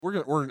I'm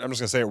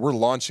just gonna say it. We're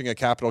launching a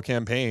capital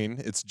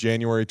campaign. It's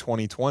January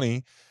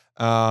 2020,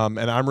 and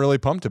I'm really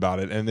pumped about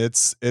it. And it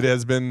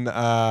has been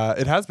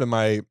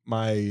my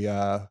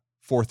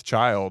fourth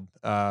child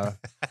for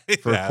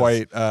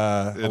quite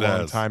a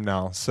long time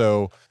now.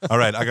 So, all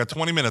right, I got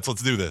 20 minutes.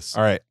 Let's do this.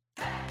 All right.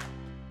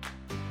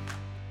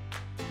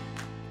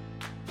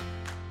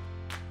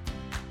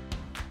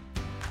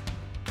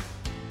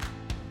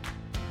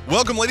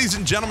 Welcome, ladies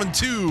and gentlemen,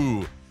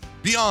 to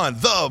Beyond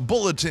the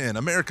Bulletin,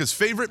 America's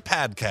favorite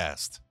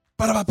podcast.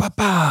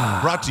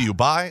 Brought to you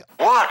by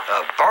What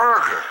a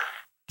Burger.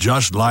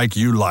 Just like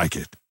you like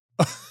it.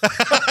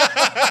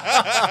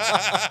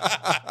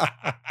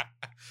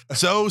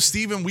 So,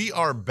 Stephen, we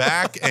are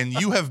back, and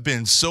you have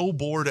been so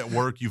bored at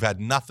work, you've had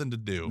nothing to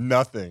do.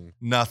 Nothing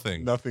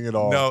at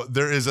all. No,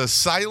 there is a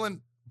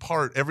silent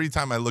part every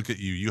time I look at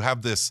you. You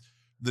have this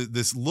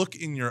look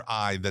in your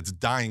eye that's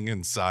dying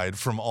inside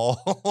from all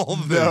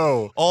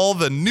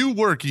the new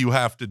work you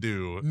have to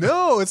do.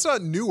 No, it's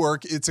not new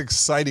work. It's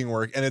exciting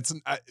work, and it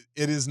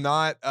is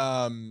not.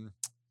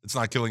 It's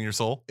not killing your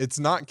soul. It's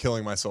not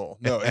killing my soul.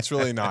 No, it's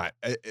really not.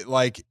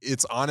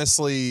 It's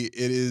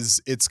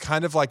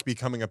kind of like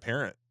becoming a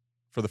parent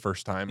for the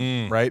first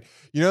time, right?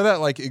 You know that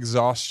like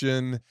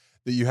exhaustion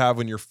that you have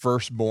when your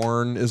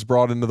firstborn is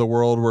brought into the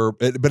world,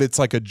 but it's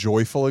like a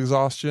joyful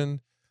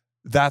exhaustion.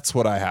 That's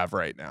what I have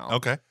right now.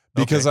 Okay.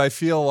 Because I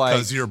feel like...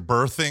 Because you're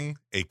birthing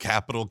a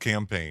capital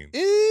campaign.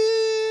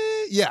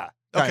 Yeah.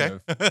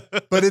 Kind of.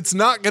 But it's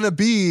not going to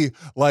be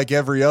like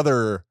every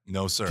other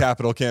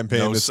capital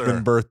campaign that's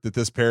been birthed at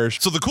this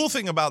parish. So the cool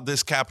thing about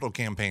this capital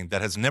campaign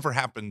that has never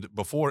happened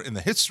before in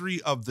the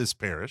history of this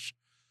parish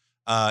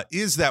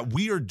is that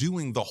we are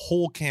doing the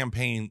whole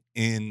campaign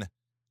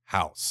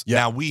in-house. Yeah.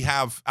 Now, we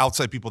have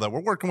outside people that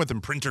we're working with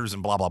and printers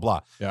and blah, blah, blah.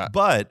 Yeah.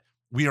 But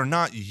we are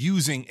not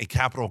using a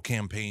capital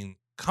campaign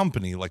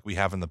company like we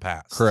have in the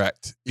past.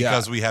 Correct.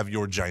 Because we have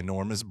your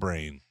ginormous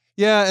brain.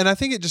 Yeah, and I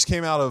think it just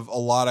came out of a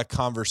lot of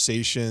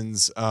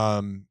conversations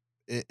in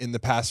the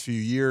past few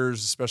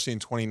years, especially in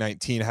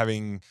 2019,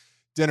 having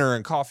dinner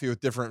and coffee with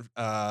different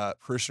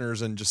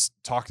parishioners and just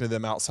talking to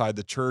them outside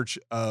the church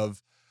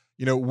of,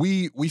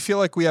 we feel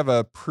like we have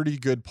a pretty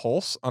good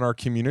pulse on our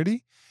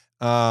community.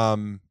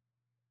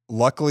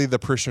 Luckily, the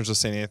parishioners of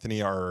St.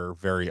 Anthony are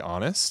very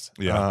honest.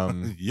 Yeah.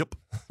 Yep.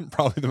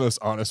 Probably the most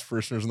honest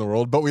parishioners in the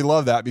world. But we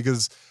love that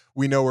because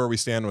we know where we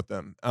stand with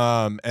them.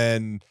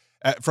 And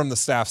from the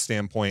staff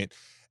standpoint.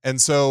 And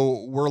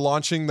so we're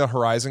launching the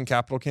Horizon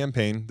Capital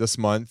campaign this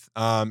month.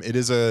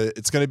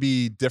 It's going to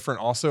be different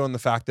also in the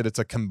fact that it's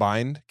a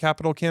combined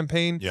capital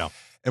campaign. Yeah.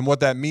 And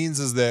what that means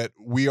is that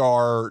we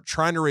are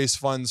trying to raise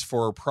funds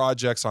for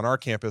projects on our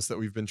campus that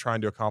we've been trying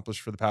to accomplish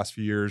for the past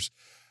few years,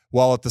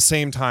 while at the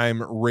same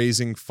time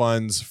raising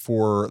funds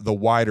for the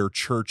wider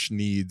church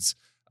needs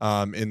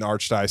in the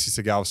Archdiocese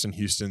of Galveston,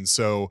 Houston.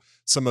 So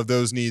some of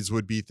those needs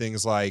would be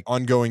things like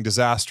ongoing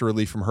disaster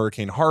relief from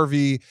Hurricane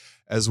Harvey,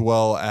 as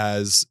well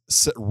as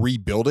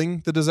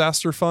rebuilding the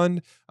disaster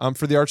fund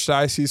for the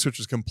Archdiocese, which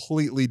was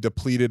completely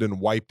depleted and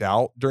wiped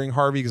out during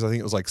Harvey, because I think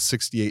it was like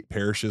 68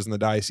 parishes in the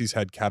diocese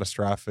had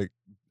catastrophic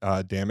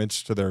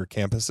damage to their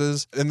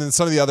campuses. And then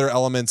some of the other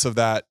elements of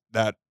that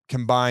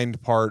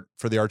combined part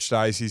for the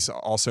Archdiocese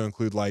also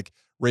include like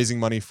raising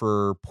money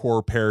for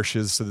poor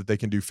parishes so that they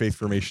can do faith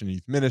formation and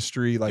youth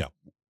ministry, like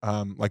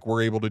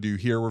we're able to do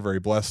here. We're very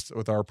blessed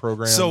with our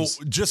programs. So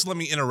just let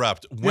me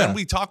interrupt. When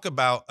we talk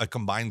about a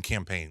combined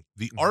campaign,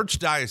 the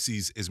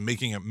Archdiocese is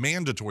making it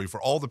mandatory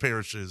for all the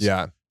parishes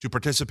to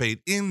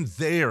participate in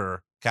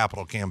their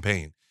capital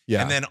campaign.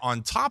 Yeah. And then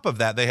on top of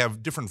that, they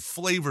have different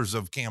flavors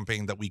of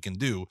campaign that we can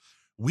do.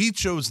 We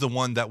chose the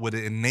one that would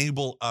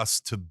enable us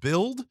to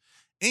build.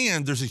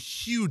 And there's a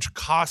huge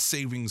cost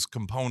savings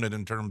component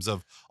in terms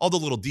of all the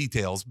little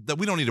details that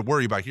we don't need to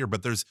worry about here,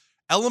 but there's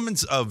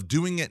elements of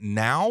doing it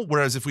now,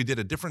 whereas if we did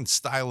a different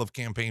style of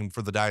campaign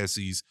for the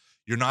diocese,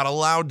 you're not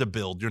allowed to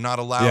build. You're not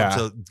allowed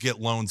to get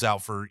loans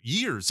out for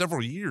years,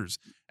 several years.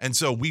 And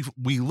so we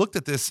looked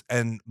at this,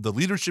 and the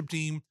leadership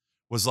team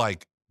was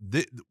like,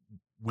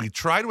 we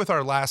tried with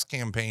our last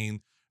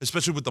campaign,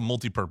 especially with the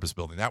multi-purpose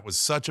building. That was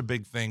such a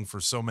big thing for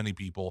so many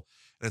people.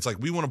 And it's like,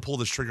 we want to pull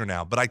this trigger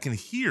now. But I can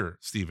hear,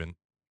 Stephen,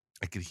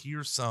 I could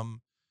hear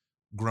some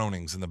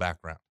groanings in the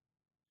background.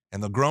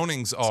 And the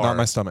groanings are... It's not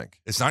my stomach.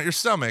 It's not your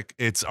stomach.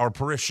 It's our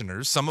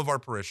parishioners, some of our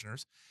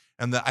parishioners.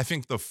 And I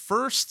think the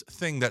first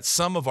thing that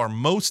some of our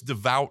most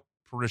devout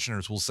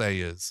parishioners will say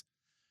is,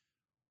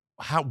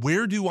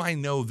 where do I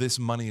know this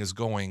money is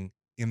going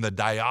in the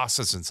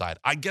diocesan side?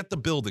 I get the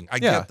building. I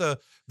get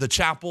the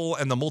chapel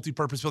and the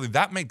multi-purpose building.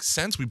 That makes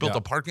sense. We built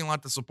a parking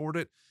lot to support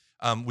it.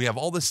 We have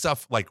all this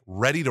stuff like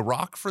ready to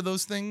rock for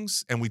those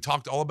things. And we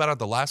talked all about it at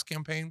the last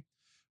campaign.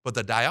 But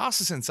the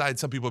diocesan side,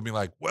 some people would be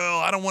like,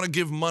 well, I don't want to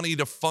give money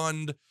to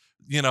fund,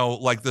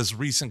 like this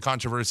recent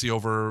controversy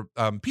over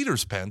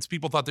Peter's Pence.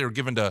 People thought they were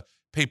given to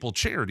papal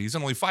charities,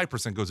 and only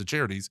 5% goes to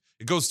charities.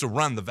 It goes to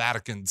run the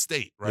Vatican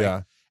state, right?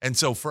 Yeah. And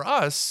so for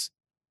us,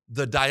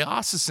 the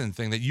diocesan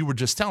thing that you were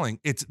just telling,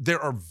 there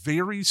are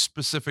very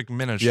specific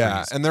ministries.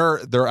 Yeah, and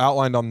they're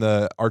outlined on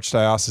the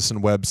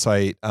Archdiocesan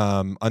website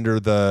under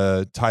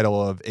the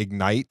title of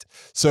Ignite.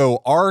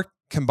 So our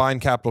combined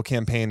capital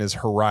campaign is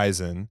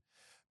Horizon,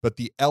 but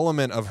the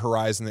element of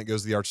Horizon that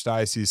goes to the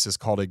Archdiocese is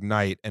called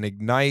Ignite. And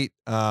Ignite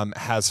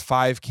has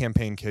 5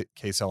 campaign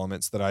case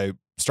elements that I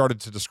started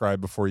to describe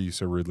before you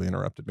so rudely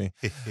interrupted me,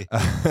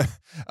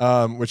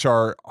 which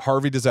are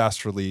Harvey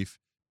disaster relief,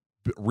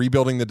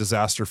 rebuilding the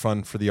disaster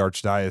fund for the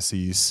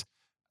Archdiocese,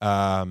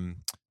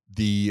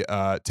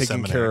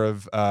 taking care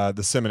of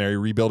the seminary,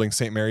 rebuilding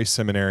St. Mary's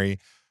Seminary,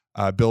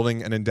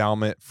 building an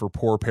endowment for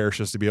poor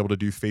parishes to be able to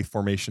do faith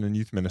formation and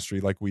youth ministry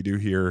like we do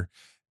here,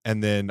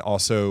 and then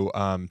also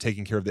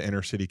taking care of the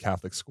inner city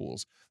Catholic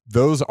schools.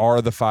 Those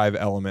are the 5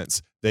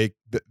 elements.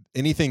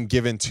 Anything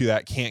given to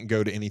that can't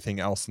go to anything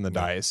else in the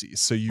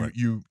diocese. So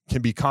you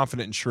can be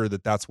confident and sure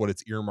that that's what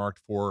it's earmarked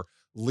for.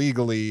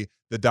 Legally,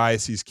 the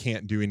diocese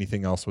can't do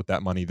anything else with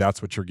that money. That's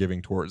what you're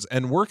giving towards.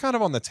 And we're kind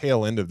of on the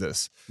tail end of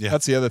this. Yeah.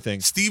 That's the other thing.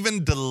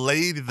 Stephen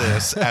delayed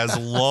this as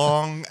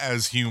long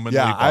as humanly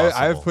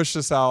possible. I've pushed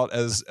this out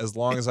as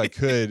long as I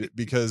could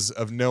because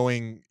of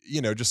knowing,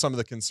 just some of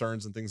the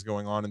concerns and things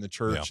going on in the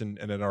church and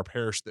in our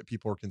parish that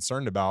people are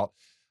concerned about,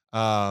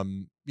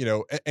 and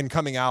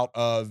coming out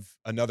of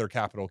another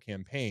capital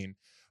campaign.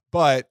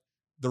 But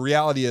the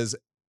reality is,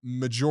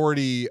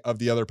 majority of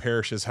the other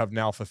parishes have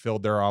now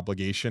fulfilled their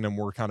obligation, and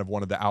we're kind of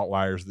one of the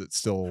outliers that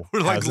still we're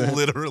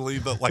literally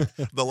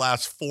the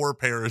last 4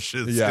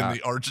 parishes in the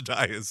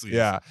Archdiocese.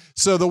 Yeah.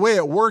 So the way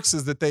it works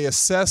is that they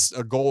assess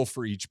a goal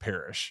for each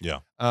parish.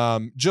 Yeah.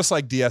 Just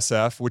like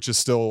DSF, which is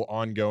still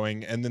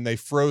ongoing, and then they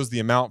froze the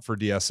amount for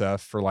DSF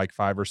for like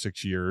 5 or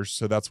 6 years.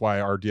 So that's why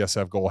our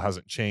DSF goal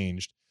hasn't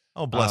changed.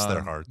 Oh, bless their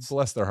hearts.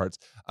 Bless their hearts.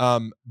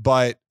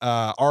 But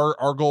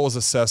our goal is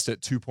assessed at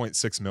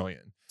 2.6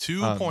 million.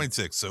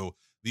 2.6. So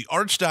the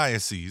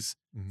Archdiocese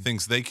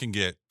thinks they can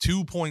get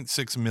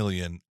 2.6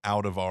 million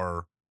out of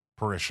our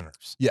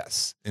parishioners.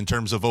 Yes. In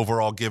terms of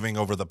overall giving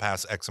over the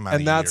past X amount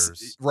of years.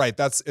 That's right.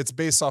 It's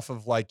based off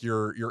of like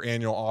your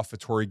annual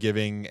offertory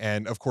giving,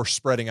 and of course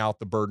spreading out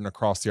the burden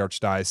across the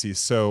Archdiocese.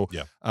 So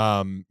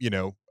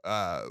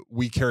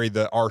we carry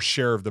our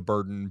share of the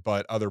burden,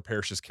 but other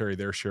parishes carry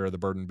their share of the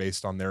burden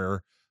based on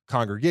their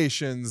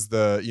congregations,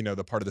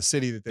 the part of the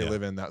city that they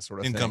live in, that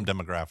sort of income thing.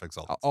 demographics,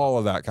 all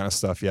of that kind of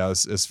stuff. Yeah,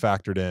 is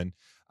factored in.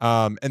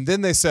 And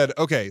then they said,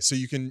 okay, so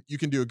you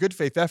can do a good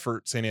faith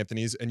effort, St.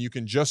 Anthony's, and you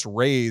can just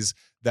raise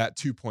that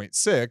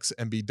 2.6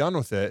 and be done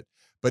with it.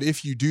 But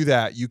if you do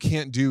that, you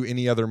can't do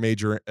any other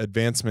major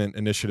advancement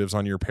initiatives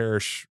on your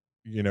parish,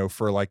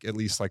 for at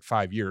least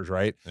 5 years,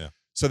 right? Yeah.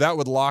 So that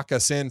would lock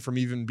us in from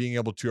even being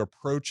able to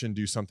approach and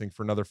do something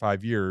for another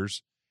 5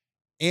 years.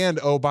 And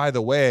oh, by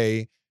the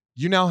way,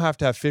 you now have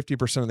to have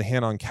 50% of the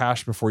hand on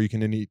cash before you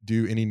can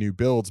do any new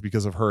builds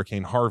because of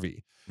Hurricane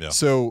Harvey. Yeah.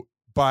 So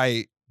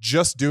by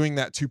just doing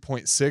that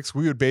 2.6,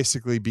 we would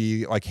basically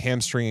be like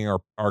hamstringing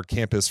our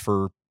campus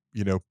for,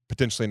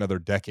 potentially another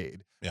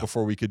decade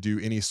before we could do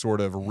any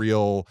sort of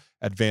real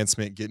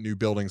advancement, get new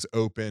buildings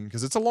open,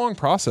 because it's a long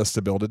process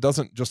to build. It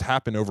doesn't just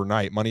happen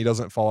overnight. Money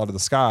doesn't fall out of the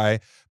sky,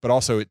 but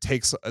also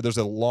there's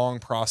a long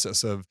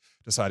process of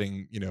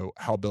deciding,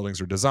 how buildings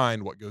are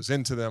designed, what goes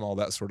into them, all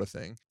that sort of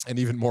thing. And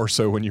even more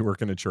so when you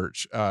work in a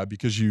church,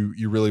 because you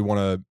really want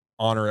to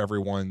honor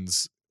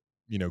everyone's,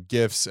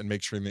 gifts and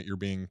make sure that you're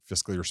being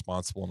fiscally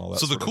responsible and all that.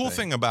 So the cool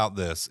thing about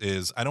this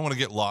is I don't want to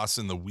get lost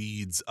in the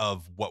weeds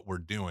of what we're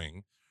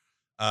doing.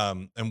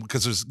 And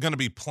because there's going to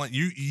be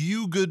plenty,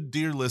 you good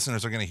dear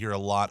listeners are going to hear a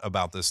lot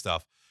about this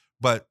stuff,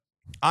 but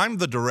I'm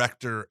the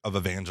director of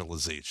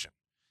evangelization,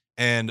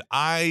 and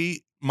my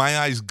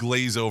eyes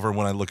glaze over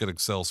when I look at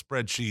Excel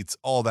spreadsheets,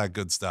 all that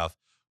good stuff.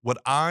 What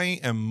I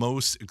am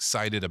most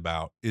excited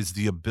about is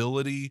the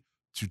ability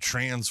to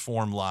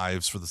transform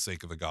lives for the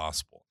sake of the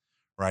gospel,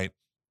 right?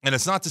 And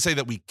it's not to say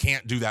that we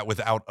can't do that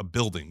without a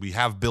building. We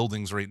have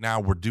buildings right now.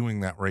 We're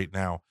doing that right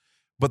now.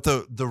 But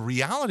the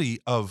reality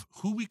of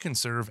who we can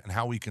serve and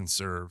how we can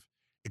serve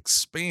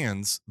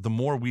expands the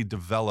more we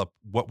develop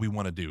what we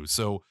want to do.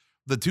 So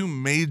the 2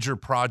 major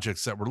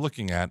projects that we're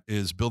looking at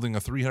is building a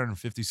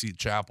 350-seat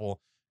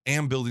chapel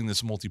and building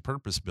this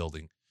multi-purpose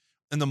building.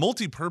 And the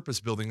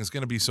multi-purpose building is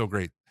going to be so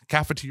great.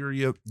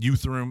 Cafeteria, a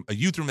youth room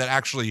that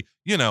actually,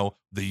 the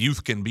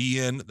youth can be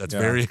in. That's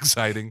very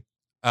exciting.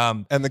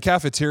 And the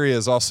cafeteria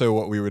is also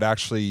what we would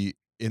actually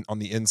on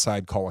the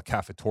inside call a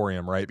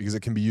cafetorium, right? Because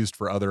it can be used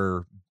for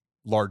other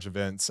large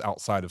events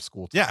outside of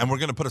school time. Yeah, and we're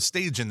going to put a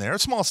stage in there, a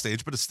small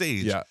stage, but a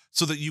stage,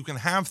 so that you can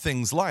have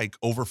things like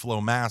overflow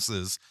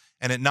masses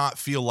and it not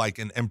feel like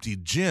an empty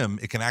gym.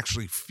 It can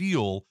actually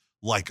feel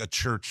like a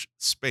church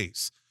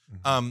space.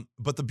 Mm-hmm.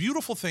 But the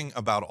beautiful thing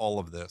about all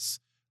of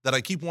this that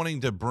I keep wanting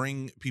to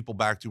bring people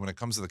back to when it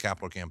comes to the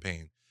capital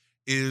campaign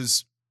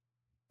is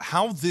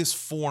how this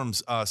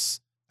forms us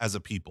as a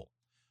people.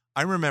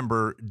 I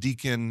remember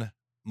Deacon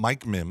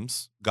Mike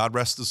Mims, God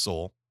rest his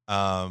soul.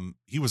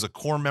 He was a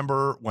core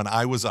member when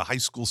I was a high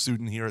school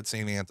student here at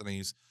St.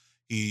 Anthony's.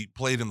 He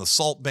played in the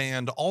Salt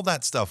Band, all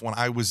that stuff when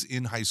I was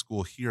in high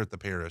school here at the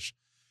parish.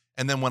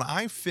 And then when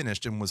I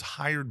finished and was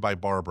hired by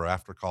Barbara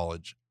after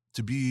college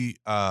to be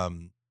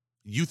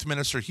youth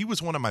minister, he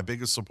was one of my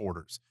biggest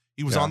supporters.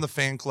 He was on the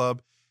fan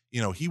club.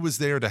 You know, he was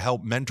there to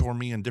help mentor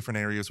me in different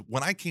areas.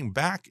 When I came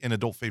back in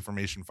Adult Faith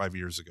Formation 5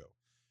 years ago,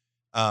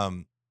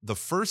 the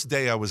first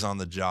day I was on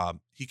the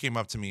job, he came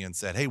up to me and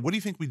said, "Hey, what do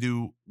you think we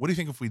do? What do you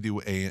think if we do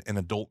an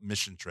adult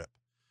mission trip?"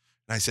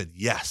 And I said,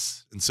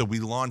 "Yes." And so we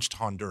launched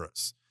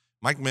Honduras.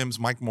 Mike Mims,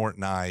 Mike Mort,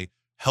 and I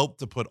helped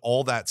to put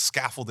all that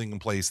scaffolding in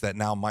place that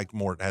now Mike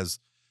Mort has,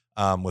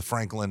 with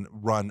Franklin,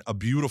 run a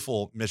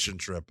beautiful mission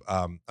trip.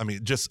 I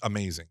mean, just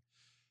amazing.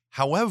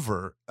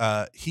 However,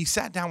 he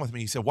sat down with me.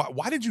 He said,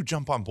 why did you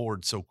jump on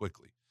board so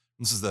quickly?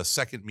 This is the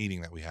second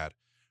meeting that we had.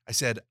 I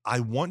said,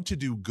 I want to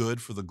do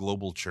good for the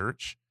global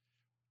church,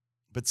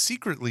 but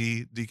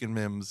secretly, Deacon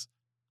Mims,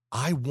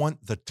 I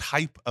want the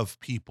type of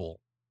people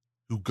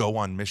who go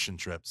on mission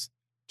trips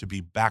to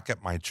be back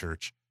at my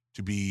church,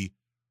 to be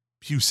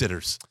pew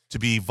sitters, to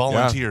be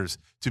volunteers,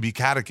 to be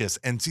catechists.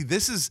 And see,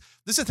 this is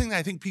a thing that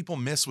I think people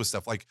miss with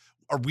stuff. Like,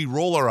 we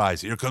roll our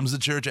eyes. Here comes the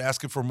church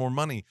asking for more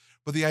money.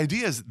 But the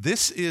idea is,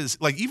 this is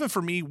like, even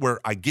for me,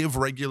 where I give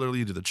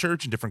regularly to the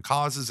church and different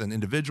causes and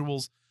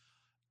individuals,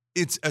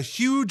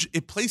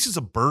 it places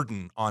a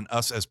burden on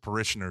us as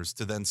parishioners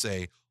to then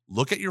say,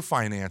 look at your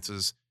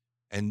finances.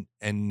 And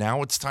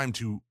now it's time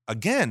to,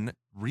 again,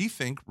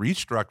 rethink,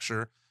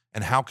 restructure,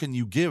 and how can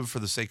you give for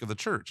the sake of the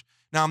church?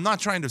 Now, I'm not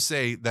trying to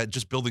say that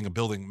just building a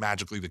building,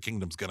 magically the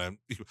kingdom's going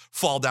to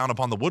fall down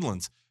upon the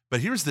woodlands.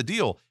 But here's the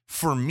deal.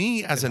 For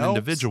me as an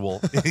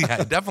individual,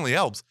 yeah, it definitely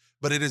helps.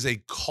 But it is a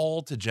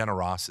call to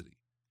generosity.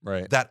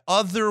 Right. That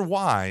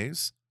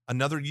otherwise,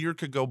 another year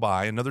could go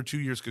by, another 2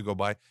 years could go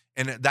by,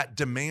 and that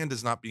demand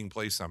is not being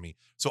placed on me.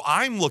 So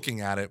I'm looking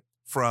at it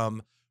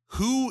from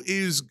who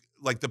is,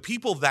 like, the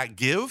people that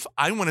give.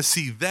 I want to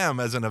see them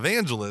as an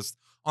evangelist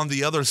on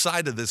the other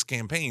side of this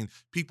campaign,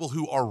 people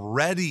who are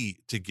ready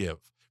to give,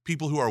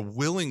 people who are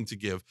willing to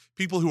give,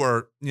 people who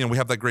are, we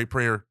have that great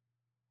prayer,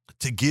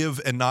 to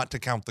give and not to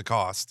count the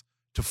cost,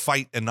 to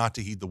fight and not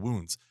to heed the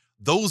wounds.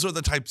 Those are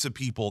the types of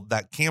people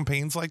that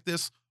campaigns like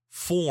this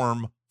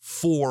form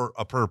for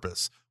a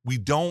purpose. We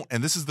don't,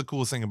 and this is the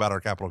coolest thing about our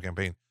capital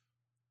campaign,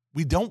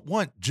 we don't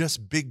want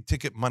just big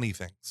ticket money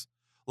things.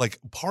 Like,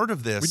 part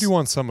of this, we do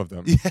want some of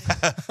them.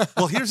 Yeah.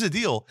 Well, here's the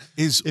deal: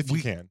 is if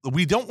you can,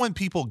 we don't want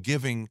people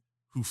giving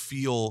who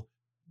feel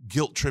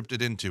guilt tripped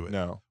into it.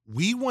 No,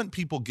 we want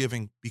people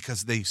giving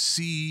because they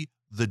see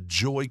the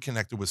joy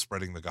connected with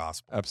spreading the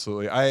gospel.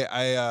 Absolutely.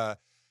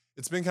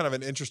 It's been kind of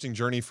an interesting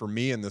journey for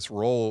me in this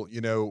role.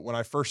 When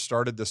I first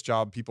started this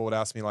job, people would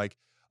ask me, like,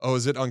 "Oh,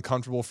 is it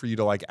uncomfortable for you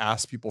to, like,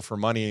 ask people for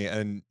money?"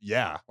 And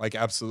yeah, like,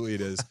 absolutely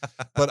it is.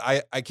 But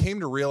I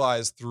came to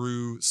realize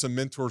through some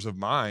mentors of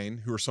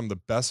mine who are some of the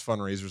best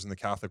fundraisers in the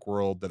Catholic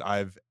world that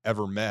I've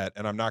ever met.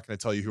 And I'm not going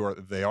to tell you who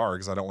they are,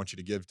 because I don't want you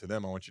to give to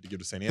them. I want you to give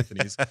to St.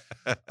 Anthony's.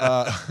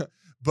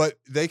 But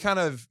they kind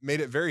of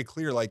made it very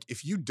clear, like,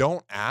 if you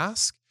don't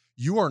ask,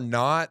 you are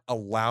not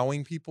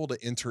allowing people to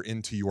enter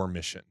into your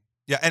mission.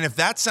 Yeah, and if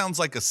that sounds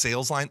like a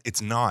sales line,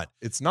 it's not.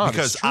 It's not,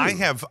 because it's true.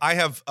 I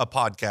have a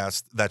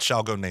podcast that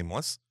shall go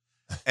nameless,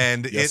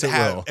 and Yes, it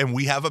will. And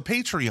we have a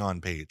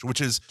Patreon page,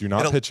 which is, do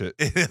not pitch it.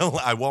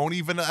 I won't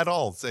even at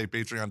all say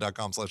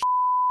patreon.com/,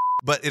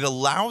 but it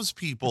allows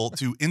people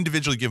to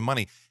individually give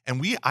money.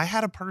 And I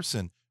had a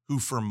person who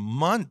for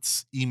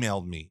months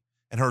emailed me,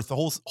 and her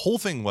whole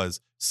thing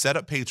was, set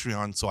up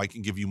Patreon so I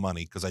can give you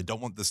money because I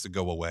don't want this to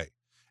go away.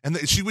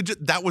 And she would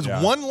that was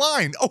one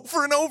line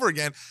over and over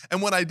again.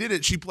 And when I did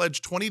it, she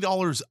pledged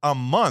 $20 a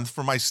month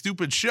for my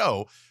stupid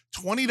show,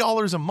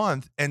 $20 a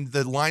month. And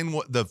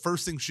the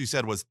first thing she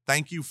said was,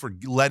 "Thank you for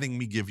letting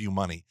me give you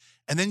money."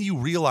 And then you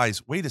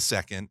realize, wait a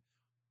second,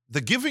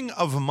 the giving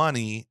of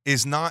money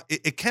is not,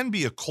 it can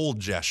be a cold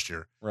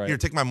gesture. Right. Here,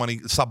 take my money,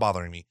 stop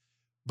bothering me.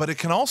 But it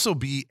can also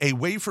be a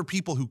way for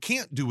people who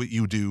can't do what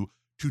you do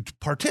to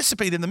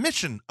participate in the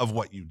mission of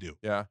what you do.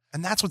 Yeah.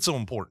 And that's what's so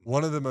important.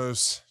 One of the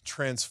most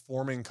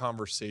transforming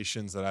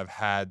conversations that I've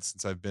had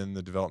since I've been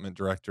the development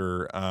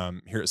director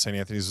here at St.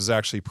 Anthony's was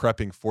actually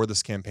prepping for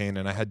this campaign.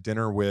 And I had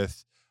dinner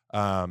with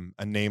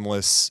a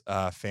nameless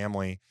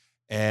family,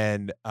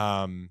 and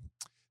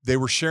they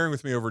were sharing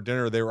with me over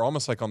dinner. They were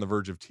almost like on the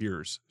verge of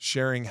tears,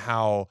 sharing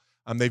how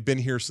they've been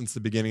here since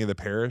the beginning of the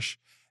parish.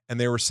 And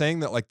they were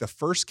saying that, like, the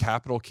first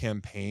capital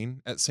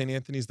campaign at St.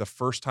 Anthony's, the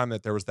first time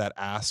that there was that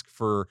ask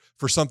for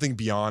something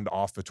beyond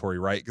offertory,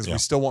 right? Because we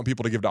still want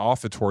people to give to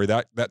offertory.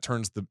 That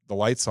turns the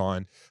lights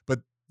on.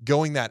 But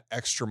going that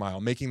extra mile,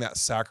 making that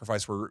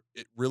sacrifice where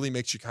it really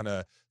makes you kind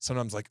of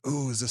sometimes like,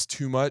 "Oh, is this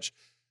too much?"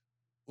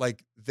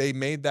 Like, they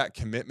made that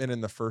commitment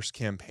in the first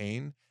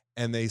campaign,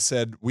 and they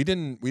said, we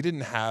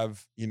didn't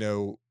have,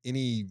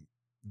 any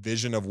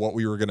vision of what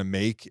we were going to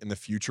make in the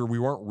future. We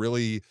weren't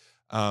really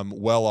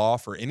well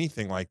off or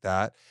anything like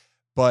that.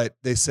 But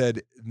they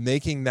said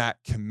making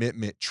that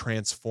commitment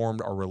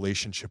transformed our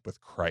relationship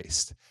with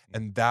Christ.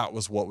 And that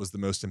was what was the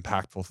most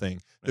impactful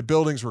thing. The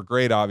buildings were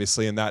great,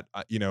 obviously, and that,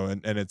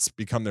 and it's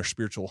become their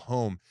spiritual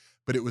home.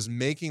 but it was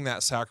making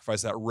that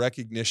sacrifice, that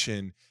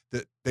recognition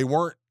that they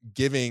weren't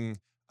giving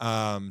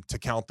to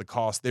count the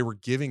cost. They were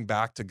giving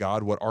back to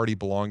God what already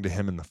belonged to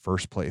him in the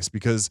first place.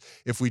 Because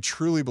if we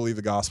truly believe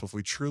the gospel, if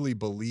we truly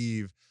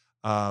believe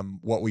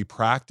what we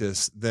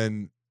practice,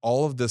 then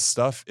all of this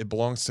stuff, it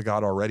belongs to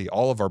God already.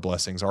 All of our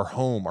blessings, our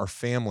home, our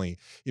family,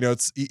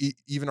 it's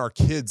even our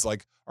kids.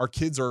 Like our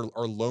kids are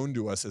loaned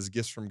to us as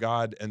gifts from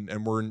God,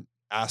 and we're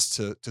asked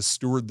to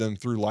steward them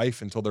through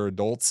life until they're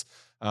adults,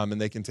 and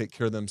they can take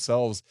care of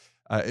themselves.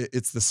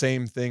 It's the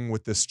same thing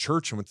with this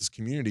church and with this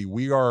community.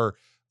 We are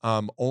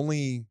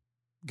only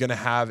going to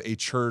have a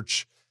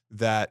church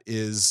that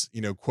is,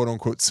 quote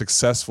unquote,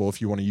 successful, if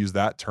you want to use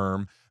that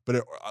term,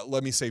 but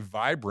let me say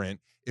vibrant,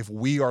 if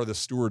we are the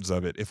stewards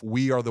of it, if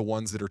we are the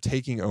ones that are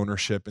taking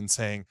ownership and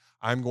saying,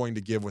 I'm going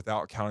to give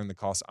without counting the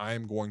cost, I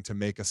am going to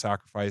make a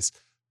sacrifice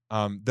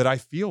that I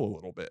feel a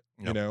little bit,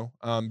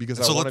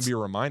 because I want to be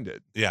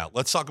reminded. Yeah.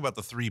 Let's talk about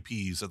the 3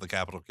 Ps of the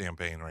capital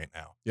campaign right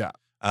now. Yeah.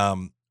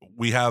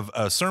 We have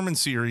a sermon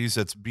series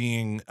that's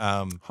being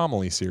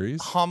homily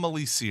series.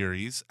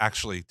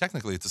 Actually,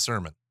 technically it's a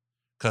sermon,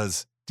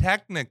 because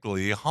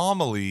technically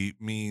homily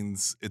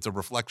means it's a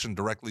reflection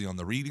directly on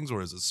the readings,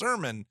 whereas a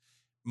sermon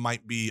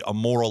might be a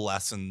moral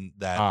lesson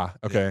that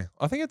okay.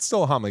 I think it's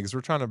still a homily because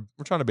we're trying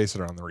to base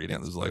it around the reading.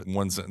 Yeah, there's like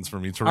one sentence for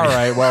me to read. All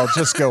right, well,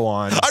 just go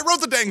on. I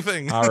wrote the dang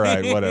thing. All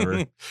right,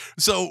 whatever.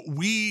 So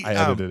I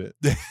edited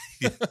it.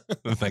 Yeah,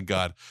 thank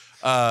God.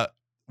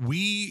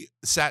 We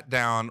sat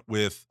down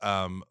with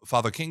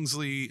Father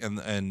Kingsley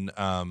and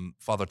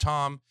Father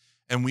Tom,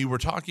 and we were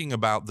talking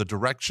about the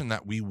direction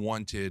that we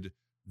wanted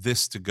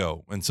this to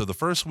go. And so the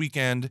first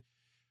weekend,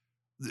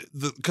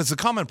 because the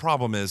common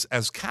problem is,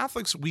 as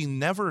Catholics, we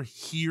never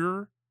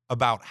hear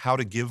about how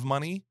to give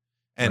money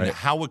and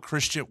how a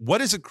Christian, what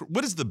is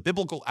the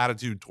biblical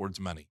attitude towards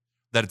money?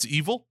 That it's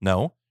evil?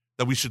 No.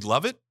 That we should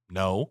love it?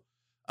 No.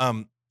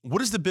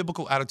 What is the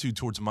biblical attitude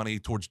towards money,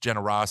 towards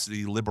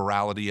generosity,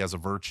 liberality as a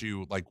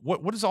virtue? Like,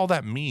 what does all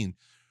that mean?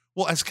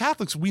 Well, as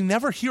Catholics, we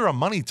never hear a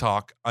money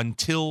talk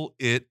until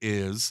it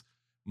is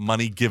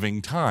money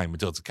giving time,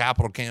 until it's a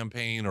capital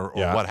campaign or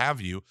what have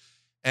you.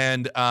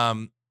 And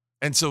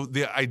so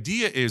the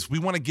idea is we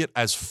want to get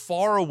as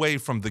far away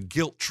from the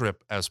guilt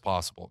trip as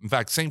possible. In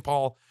fact, St.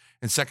 Paul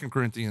in 2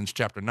 Corinthians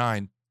chapter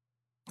 9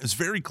 is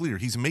very clear.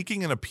 He's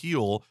making an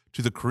appeal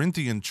to the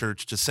Corinthian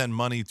church to send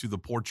money to the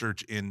poor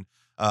church in,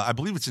 I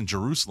believe it's in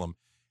Jerusalem.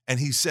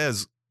 And he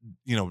says,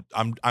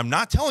 I'm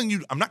not telling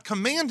you, I'm not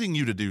commanding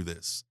you to do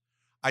this.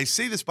 I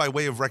say this by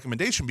way of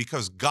recommendation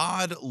because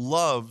God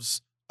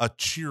loves a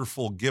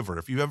cheerful giver.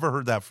 If you've ever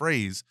heard that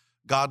phrase,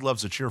 God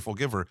loves a cheerful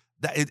giver,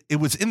 that it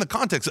was in the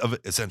context of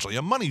essentially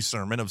a money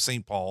sermon of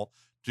St. Paul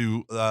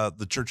to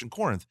the church in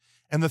Corinth.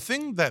 And the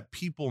thing that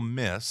people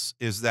miss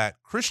is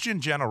that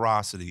Christian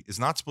generosity is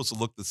not supposed to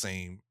look the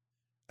same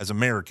as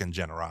American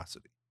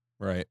generosity.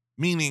 Right.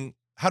 Meaning,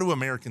 how do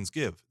Americans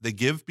give? They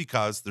give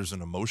because there's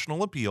an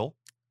emotional appeal.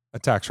 A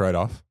tax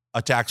write-off.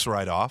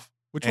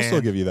 Which will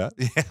still give you that.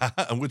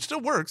 Yeah, which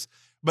still works.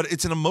 But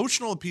it's an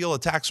emotional appeal, a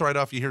tax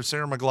write-off. You hear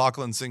Sarah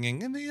McLachlan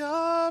singing, "In the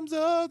arms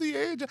of the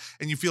angel,"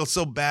 and you feel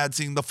so bad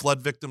seeing the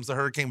flood victims, the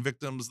hurricane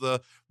victims,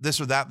 the this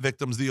or that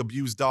victims, the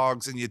abused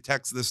dogs, and you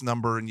text this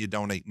number and you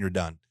donate and you're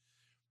done.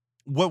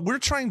 What we're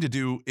trying to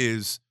do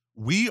is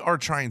we are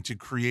trying to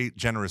create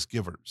generous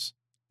givers.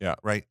 Yeah.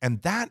 Right.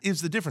 And that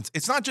is the difference.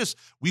 It's not just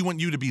we want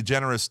you to be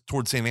generous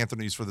towards St.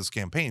 Anthony's for this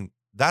campaign.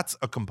 That's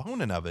a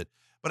component of it.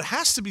 But it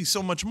has to be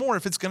so much more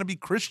if it's going to be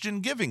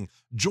Christian giving,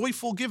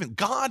 joyful giving.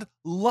 God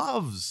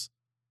loves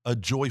a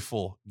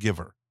joyful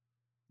giver.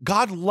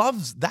 God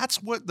loves,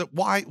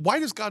 why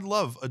does God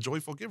love a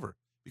joyful giver?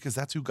 Because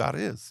that's who God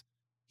is.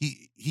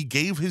 He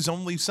gave his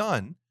only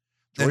son.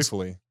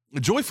 Joyfully,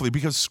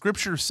 because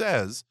scripture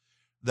says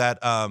that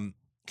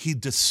he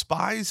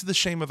despised the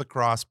shame of the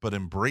cross, but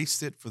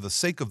embraced it for the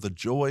sake of the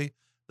joy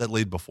that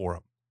laid before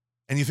him.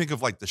 And you think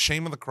of like the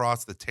shame of the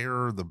cross, the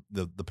terror,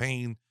 the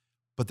pain,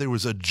 but there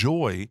was a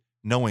joy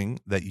knowing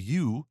that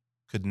you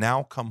could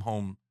now come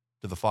home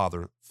to the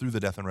Father through the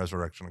death and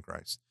resurrection of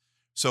Christ.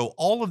 So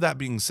all of that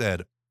being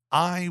said,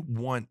 I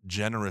want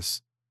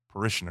generous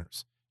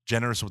parishioners,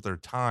 generous with their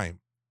time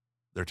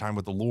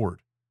with the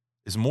Lord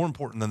is more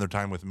important than their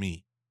time with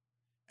me.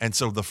 And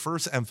so the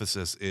first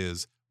emphasis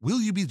is, will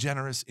you be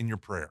generous in your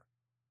prayer?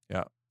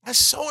 Yeah. That's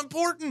so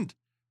important.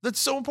 That's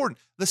so important.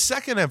 The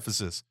second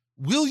emphasis,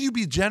 will you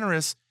be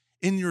generous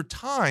in your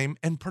time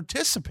and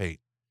participate?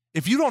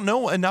 If you don't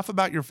know enough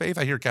about your faith,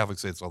 I hear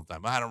Catholics say this all the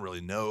time. I don't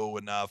really know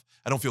enough.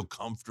 I don't feel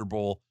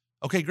comfortable.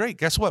 Okay, great.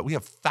 Guess what? We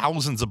have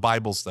thousands of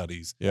Bible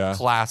studies,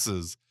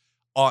 classes,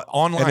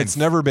 online. And it's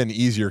never been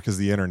easier because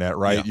the internet,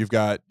 right?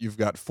 Yeah. You've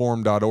got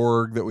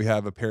form.org that we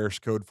have a parish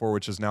code for,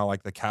 which is now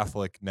like the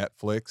Catholic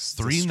Netflix.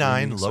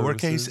 39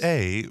 lowercase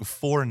a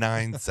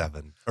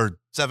 497 or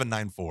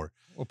 794.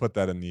 We'll put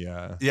that in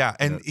the yeah.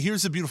 And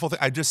here's the beautiful thing.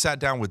 I just sat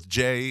down with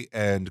Jay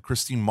and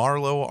Christine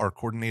Marlowe, our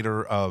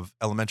coordinator of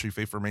elementary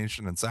faith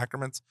formation and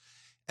sacraments.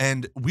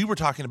 And we were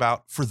talking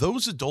about, for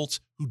those adults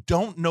who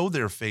don't know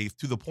their faith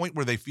to the point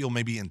where they feel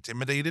maybe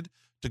intimidated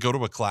to go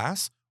to a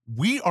class,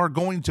 we are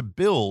going to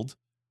build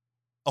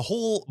a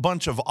whole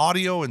bunch of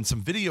audio and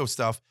some video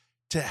stuff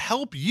to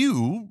help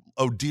you,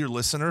 oh dear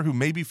listener, who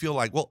maybe feel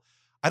like, well,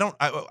 I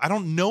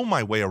don't know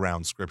my way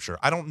around scripture.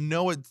 I don't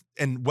know it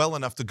and well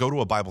enough to go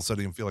to a Bible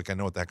study and feel like I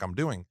know what the heck I'm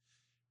doing.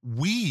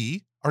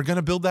 We are going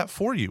to build that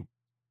for you.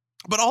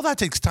 But all that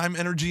takes time,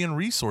 energy, and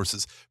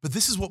resources. But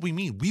this is what we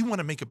mean. We want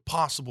to make it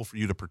possible for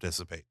you to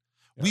participate.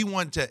 Yeah. We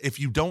want to, if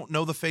you don't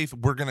know the faith,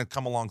 we're going to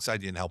come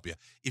alongside you and help you.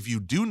 If you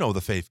do know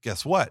the faith,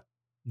 guess what?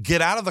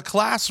 Get out of the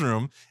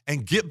classroom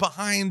and get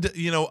behind,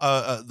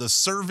 the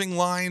serving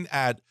line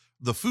at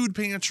the food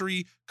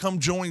pantry. Come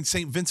join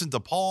St. Vincent de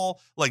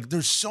Paul. Like,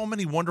 there's so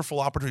many wonderful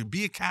opportunities.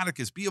 Be a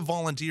catechist, be a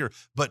volunteer.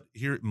 But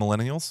here,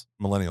 millennials,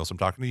 I'm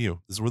talking to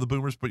you. This is where the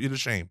boomers put you to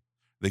shame.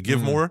 They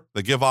give more,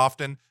 they give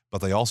often, but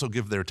they also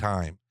give their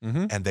time,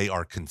 and they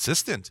are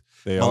consistent.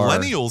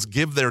 Millennials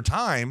give their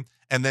time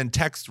and then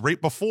text right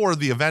before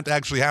the event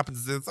actually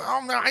happens. It's,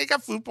 oh no, I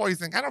got food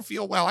poisoning. I don't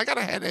feel well. I got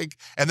a headache.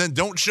 And then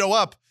don't show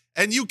up,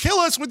 and you kill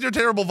us with your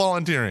terrible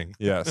volunteering.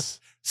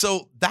 Yes.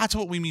 So that's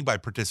what we mean by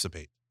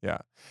participate. Yeah.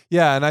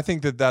 Yeah. And I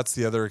think that that's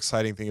the other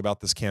exciting thing about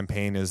this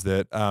campaign is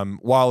that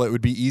while it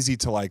would be easy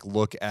to like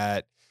look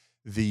at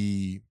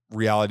the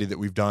reality that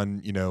we've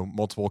done,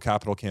 multiple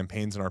capital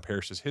campaigns in our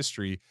parish's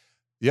history,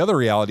 the other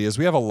reality is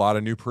we have a lot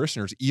of new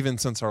parishioners, even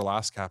since our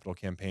last capital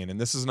campaign. And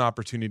this is an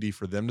opportunity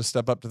for them to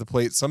step up to the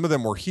plate. Some of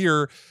them were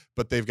here,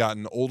 but they've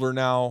gotten older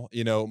now.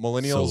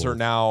 Millennials are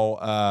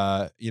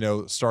now,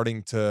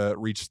 starting to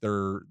reach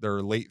their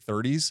late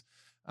 30s.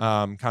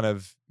 Kind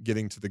of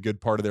getting to the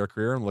good part of their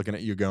career. I'm looking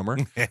at you, Gomer.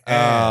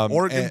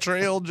 Oregon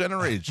Trail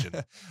generation.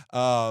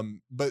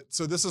 But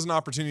so this is an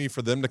opportunity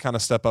for them to kind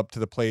of step up to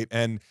the plate.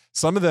 And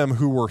some of them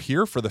who were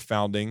here for the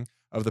founding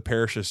of the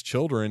parish's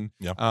children,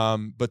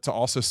 but to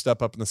also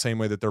step up in the same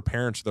way that their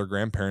parents or their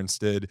grandparents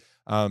did,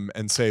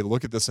 and say,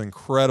 look at this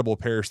incredible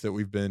parish that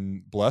we've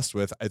been blessed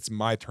with. It's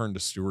my turn to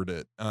steward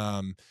it.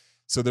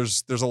 So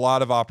there's a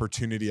lot of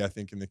opportunity, I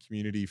think, in the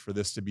community for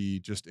this to be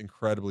just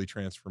incredibly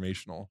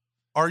transformational.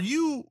 Were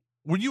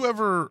you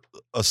ever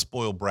a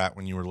spoiled brat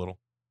when you were little?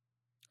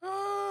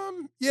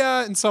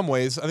 Yeah, in some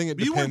ways. I think it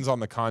depends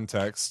on the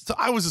context. So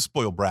I was a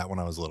spoiled brat when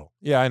I was little.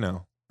 Yeah, I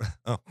know.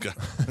 Oh God,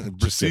 it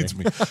precedes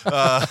me.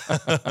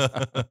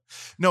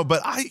 No,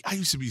 but I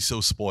used to be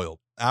so spoiled.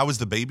 I was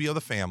the baby of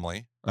the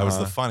family. I was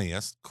the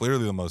funniest,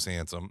 clearly the most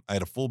handsome. I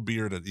had a full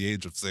beard at the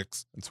age of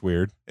 6. It's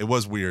weird. It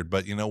was weird,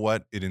 but you know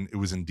what? It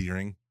was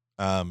endearing.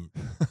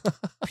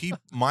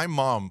 My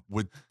mom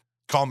would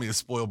call me a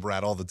spoiled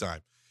brat all the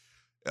time.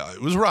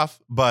 It was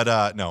rough,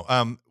 but no.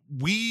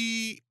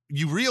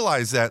 You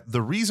realize that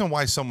the reason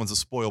why someone's a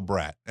spoiled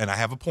brat, and I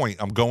have a point.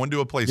 I'm going to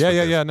a place.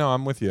 Yeah. No,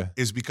 I'm with you.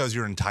 Is because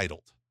you're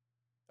entitled.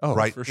 Oh,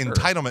 right. For sure.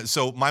 Entitlement.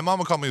 So my mom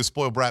would call me a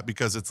spoiled brat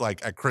because it's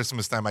like at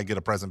Christmas time I get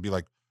a present, and be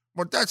like,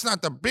 well, that's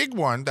not the big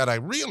one that I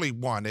really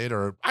wanted,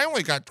 or I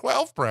only got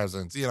 12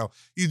 presents. You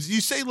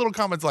say little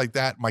comments like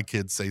that. My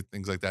kids say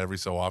things like that every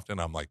so often.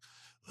 I'm like,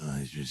 you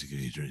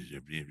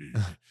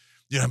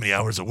know how many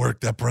hours of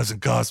work that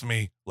present cost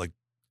me? Like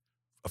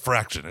a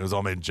fraction. It was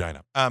all made in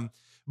China.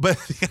 But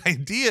the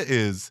idea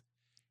is,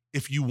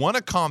 if you want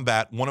to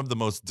combat one of the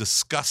most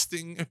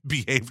disgusting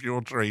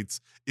behavioral traits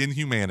in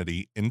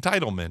humanity,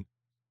 entitlement,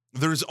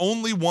 there's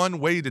only one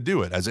way to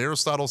do it. As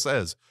Aristotle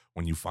says,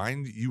 when you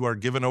find you are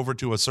given over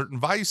to a certain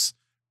vice,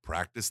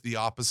 practice the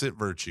opposite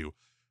virtue.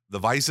 The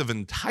vice of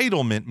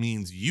entitlement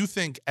means you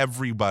think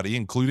everybody,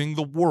 including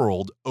the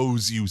world,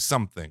 owes you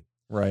something.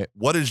 Right.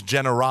 What is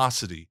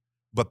generosity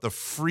but the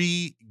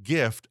free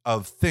gift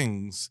of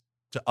things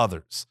to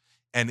others?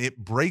 And it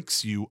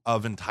breaks you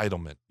of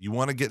entitlement. You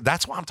want to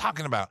that's what I'm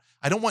talking about.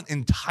 I don't want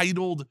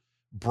entitled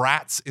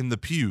brats in the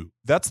pew.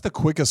 That's the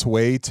quickest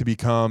way to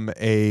become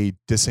a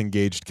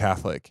disengaged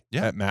Catholic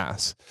at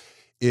Mass,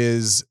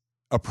 is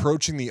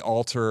approaching the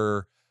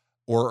altar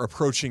or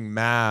approaching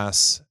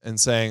Mass and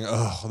saying,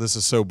 oh, this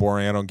is so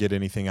boring, I don't get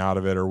anything out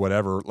of it, or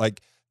whatever.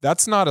 Like,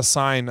 that's not a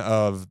sign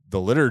of the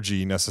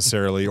liturgy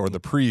necessarily, or the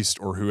priest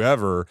or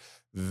whoever.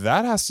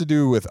 That has to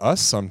do with us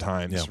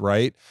sometimes,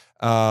 right?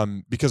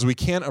 Because we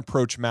can't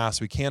approach Mass,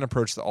 we can't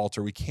approach the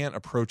altar, we can't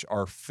approach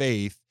our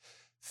faith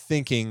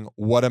thinking,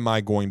 what am I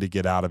going to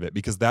get out of it?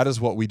 Because that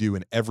is what we do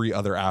in every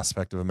other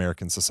aspect of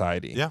American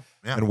society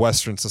and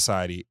Western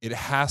society. It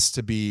has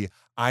to be,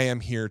 I am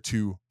here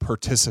to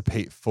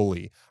participate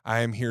fully. I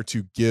am here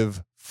to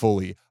give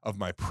fully of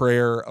my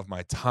prayer, of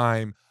my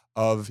time,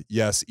 of,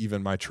 yes,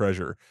 even my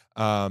treasure.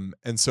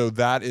 And so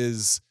that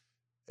is,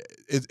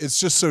 it's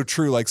just so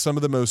true. Like, some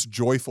of the most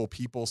joyful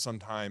people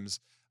sometimes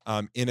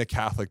in a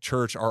Catholic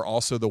church are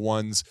also the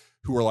ones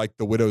who are like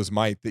the widow's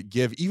mite, that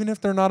give, even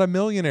if they're not a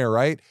millionaire,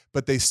 right?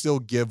 But they still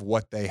give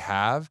what they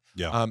have,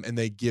 and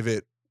they give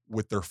it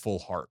with their full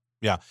heart.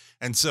 Yeah.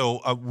 And so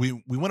we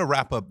want to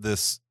wrap up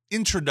this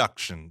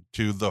introduction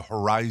to the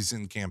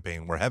Horizon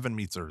campaign, where heaven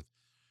meets earth.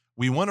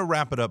 We want to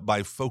wrap it up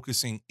by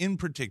focusing in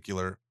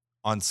particular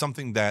on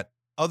something that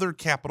other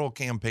capital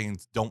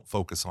campaigns don't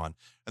focus on.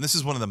 And this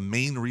is one of the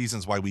main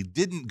reasons why we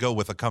didn't go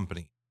with a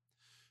company.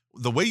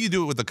 The way you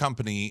do it with a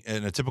company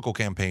in a typical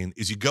campaign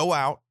is you go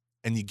out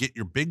and you get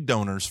your big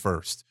donors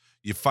first.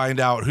 You find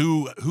out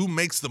who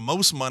makes the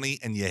most money,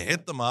 and you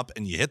hit them up,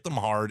 and you hit them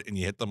hard, and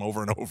you hit them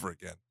over and over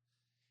again.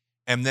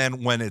 And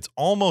then when it's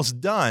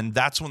almost done,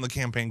 that's when the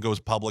campaign goes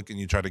public and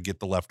you try to get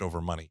the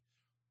leftover money.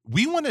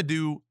 We want to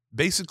do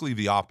basically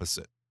the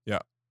opposite. Yeah.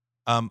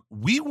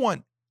 We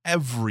want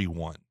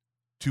everyone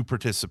to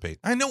participate.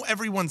 I know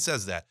everyone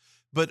says that,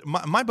 but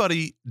my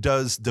buddy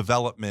does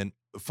development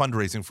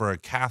fundraising for a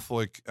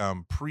Catholic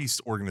priest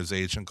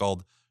organization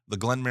called the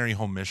Glen Mary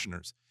Home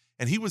Missioners.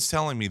 And he was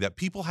telling me that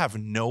people have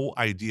no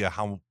idea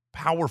how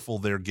powerful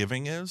their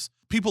giving is.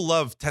 People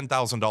love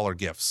 $10,000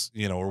 gifts,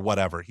 or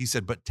whatever. He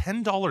said, but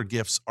 $10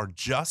 gifts are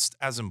just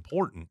as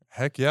important.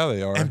 Heck yeah,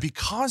 they are. And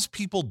because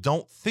people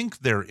don't think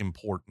they're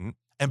important,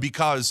 and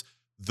because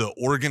the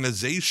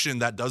organization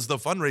that does the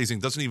fundraising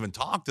doesn't even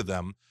talk to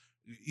them,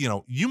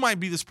 you might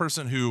be this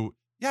person who,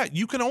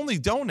 you can only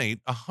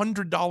donate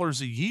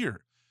 $100 a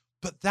year,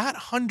 but that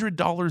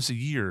 $100 a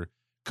year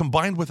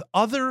combined with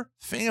other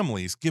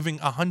families giving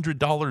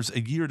 $100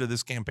 a year to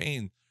this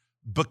campaign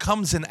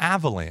becomes an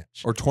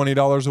avalanche. Or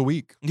 $20 a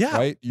week. Yeah.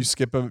 Right. You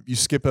skip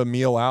a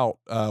meal out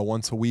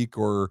once a week,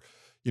 or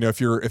if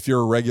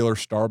you're a regular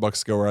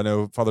Starbucks goer. I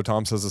know Father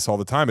Tom says this all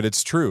the time, but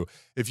it's true.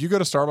 If you go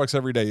to Starbucks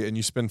every day and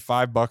you spend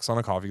 $5 on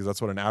a coffee, because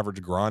that's what an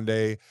average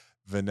grande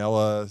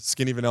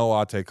skinny vanilla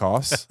latte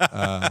costs.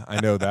 I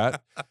know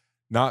that.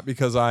 Not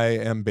because I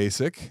am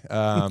basic.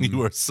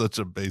 You are such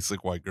a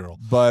basic white girl.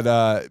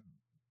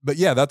 But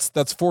yeah,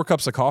 that's 4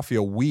 cups of coffee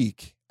a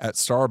week at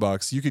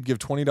Starbucks. You could give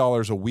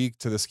 $20 a week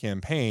to this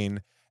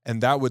campaign,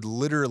 and that would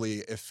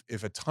literally,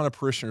 if a ton of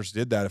parishioners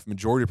did that, if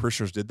majority of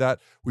parishioners did that,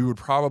 we would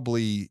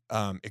probably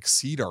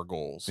exceed our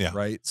goals. Yeah.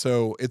 Right.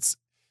 So it's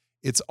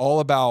all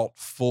about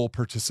full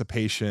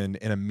participation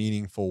in a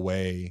meaningful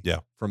way. Yeah.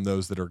 From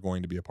those that are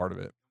going to be a part of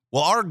it.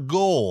 Well, our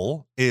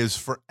goal is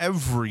for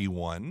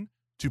everyone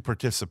to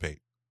participate,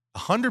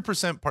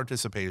 100%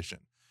 participation.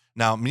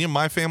 Now, me and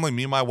my family,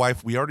 me and my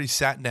wife, we already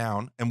sat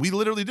down, and we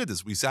literally did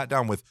this. We sat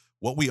down with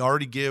what we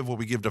already give, what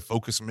we give to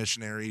Focus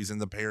Missionaries in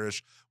the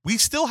parish. We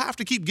still have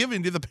to keep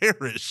giving to the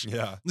parish.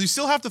 Yeah. You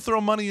still have to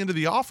throw money into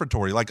the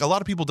offertory. Like, a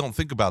lot of people don't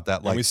think about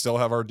that. And we still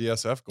have our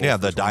DSF goal. Yeah,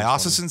 the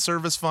Diocesan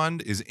Service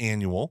Fund is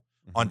annual,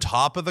 on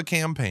top of the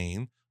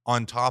campaign,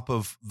 on top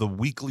of the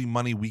weekly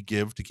money we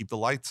give to keep the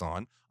lights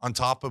on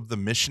top of the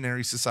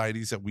missionary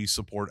societies that we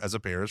support as a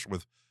parish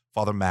with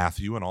Father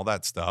Matthew and all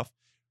that stuff.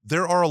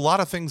 There are a lot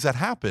of things that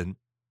happen,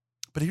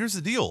 but here's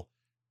the deal.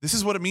 This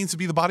is what it means to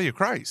be the body of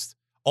Christ.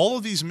 All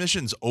of these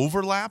missions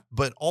overlap,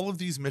 but all of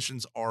these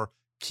missions are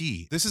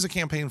key. This is a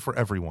campaign for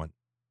everyone,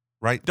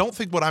 right? Don't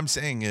think what I'm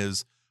saying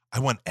is, I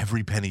want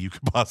every penny you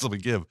could possibly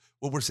give.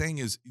 What we're saying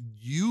is,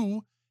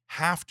 you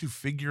have to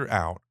figure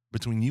out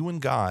between you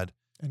and God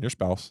and your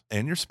spouse,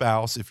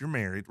 if you're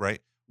married, right?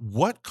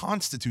 What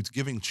constitutes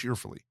giving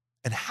cheerfully,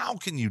 and how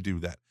can you do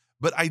that?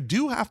 But I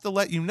do have to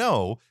let you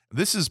know,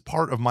 this is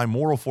part of my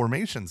moral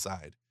formation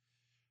side.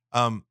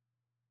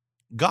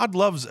 God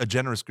loves a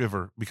generous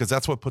giver because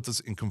that's what puts us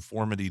in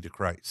conformity to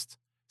Christ.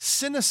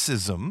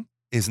 Cynicism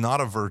is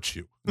not a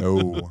virtue.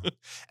 No.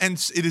 And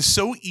it is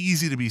so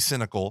easy to be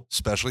cynical,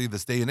 especially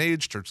this day and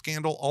age, church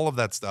scandal, all of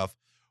that stuff,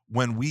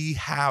 when we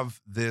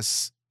have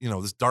this,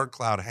 this dark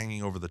cloud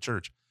hanging over the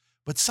church.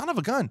 But son of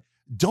a gun,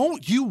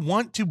 don't you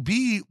want to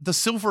be the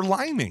silver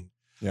lining?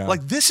 Yeah.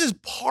 Like, this is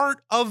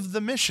part of the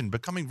mission,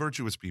 becoming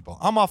virtuous people.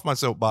 I'm off my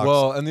soapbox.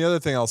 Well, and the other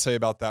thing I'll say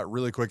about that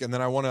really quick, and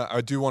then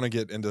I do want to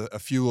get into a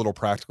few little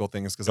practical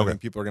things, because I think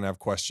people are going to have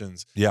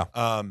questions. Yeah.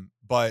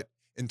 But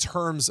in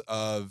terms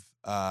of,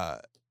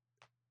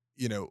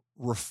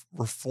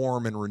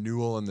 reform and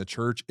renewal in the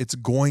church, it's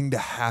going to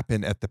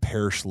happen at the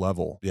parish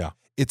level. Yeah.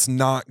 It's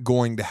not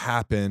going to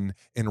happen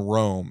in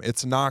Rome.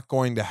 It's not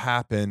going to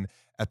happen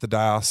at the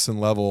diocesan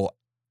level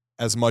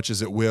as much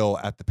as it will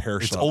at the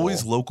parish level. It's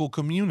always local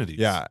communities.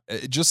 Yeah.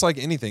 Just like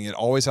anything, it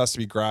always has to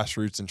be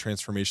grassroots and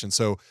transformation.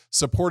 So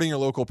supporting your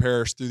local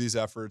parish through these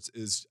efforts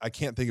I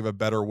can't think of a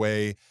better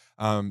way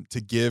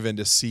to give and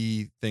to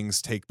see things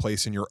take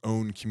place in your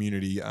own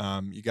community.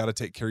 You got to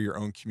take care of your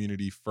own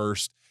community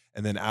first.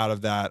 And then out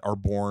of that are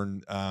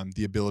born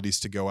the abilities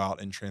to go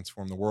out and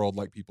transform the world,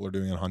 like people are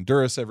doing in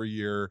Honduras every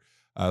year,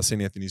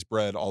 St. Anthony's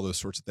Bread, all those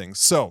sorts of things.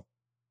 So,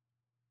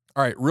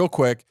 all right, real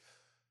quick.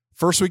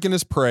 First weekend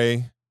is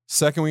pray.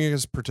 Second weekend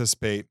is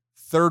participate.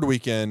 Third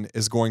weekend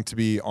is going to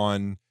be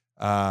on,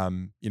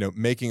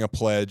 making a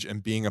pledge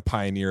and being a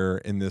pioneer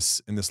in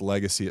this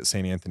legacy at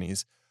St.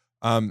 Anthony's.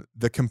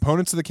 The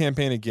components of the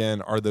campaign,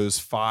 again, are those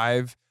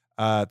 5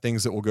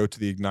 things that will go to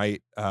the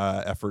Ignite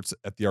efforts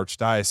at the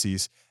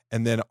Archdiocese.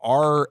 And then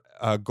our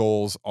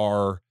goals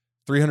are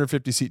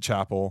 350-seat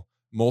chapel,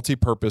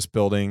 multi-purpose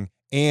building,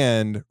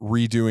 and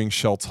redoing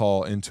Shelts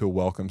Hall into a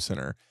welcome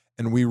center.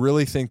 And we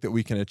really think that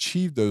we can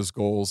achieve those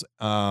goals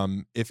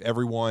if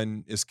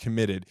everyone is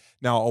committed.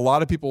 Now, a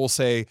lot of people will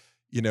say,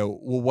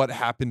 well, what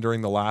happened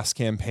during the last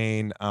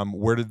campaign?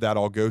 Where did that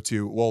all go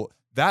to? Well,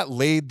 that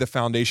laid the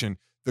foundation.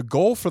 The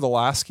goal for the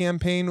last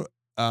campaign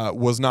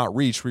was not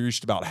reached. We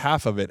reached about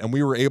half of it, and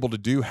we were able to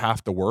do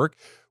half the work,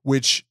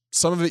 which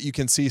some of it you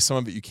can see, some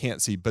of it you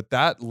can't see, but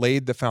that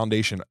laid the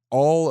foundation.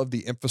 All of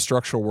the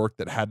infrastructural work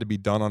that had to be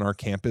done on our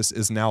campus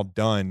is now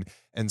done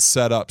and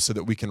set up so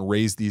that we can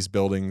raise these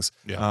buildings,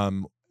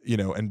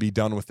 and be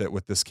done with it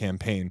with this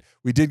campaign.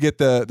 We did get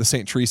the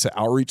St. Teresa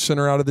Outreach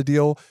Center out of the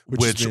deal,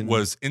 which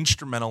was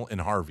instrumental in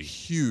Harvey.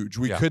 Huge.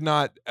 We could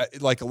not,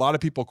 like a lot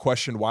of people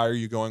questioned, why are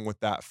you going with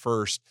that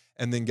first?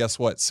 And then guess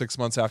what? 6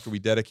 months after we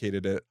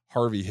dedicated it,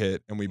 Harvey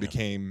hit, and we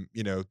became,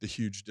 the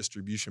huge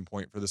distribution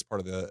point for this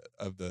part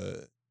of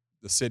the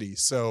city.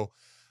 So,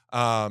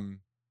 all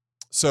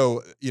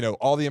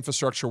the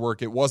infrastructure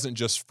work, it wasn't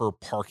just for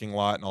parking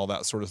lot and all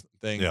that sort of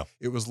thing. Yeah.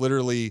 It was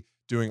literally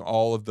doing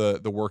all of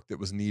the work that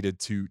was needed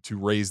to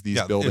raise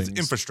these buildings. It's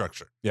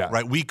infrastructure. Yeah.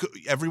 Right.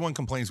 Everyone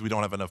complains we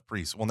don't have enough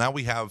priests. Well, now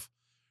we have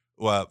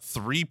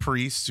 3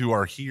 priests who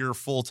are here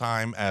full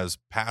time as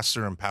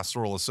pastor and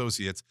pastoral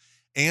associates.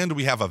 And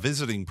we have a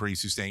visiting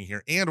priest who's staying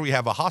here, and we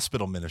have a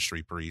hospital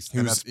ministry priest.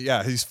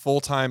 He's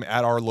full-time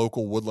at our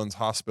local Woodlands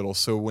hospital.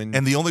 So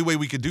and the only way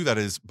we could do that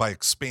is by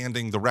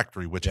expanding the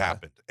rectory, which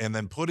happened, and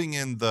then putting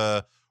in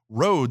the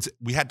roads.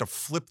 We had to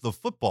flip the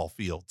football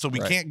field. So we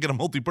can't get a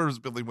multi-purpose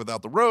building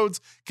without the roads,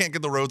 can't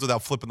get the roads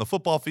without flipping the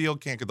football field,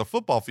 can't get the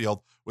football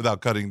field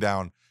without cutting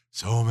down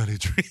so many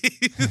trees.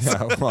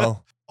 Yeah,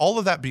 well. All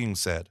of that being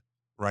said,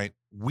 right,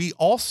 we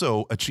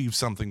also achieved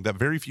something that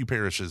very few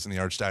parishes in the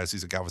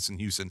Archdiocese of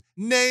Galveston-Houston,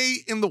 nay,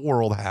 in the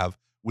world have,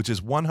 which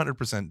is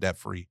 100%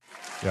 debt-free.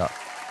 Yeah.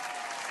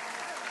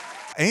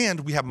 And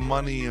we have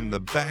money in the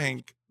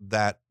bank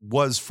that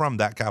was from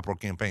that capital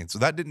campaign. So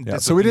that didn't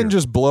disappear. So we didn't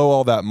just blow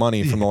all that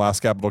money from the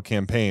last capital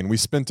campaign. We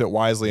spent it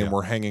wisely, and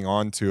we're hanging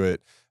on to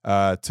it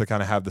to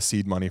kind of have the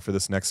seed money for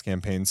this next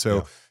campaign.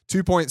 So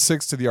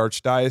 2.6 to the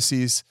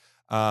Archdiocese.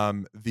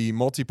 The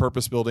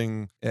multi-purpose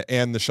building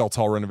and the Shelts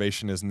Hall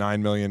renovation is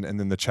 $9 million, and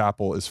then the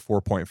chapel is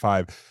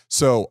 4.5.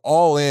 So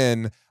all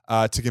in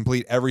to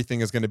complete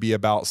everything is going to be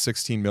about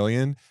 $16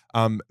 million.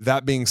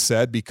 That being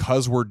said,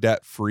 because we're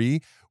debt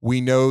free, we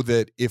know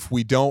that if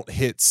we don't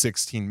hit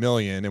 $16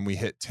 million and we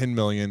hit $10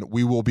 million,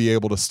 we will be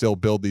able to still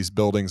build these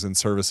buildings and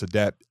service a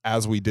debt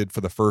as we did for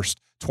the first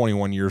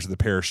 21 years of the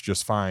parish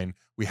just fine.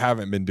 We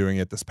haven't been doing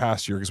it this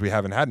past year because we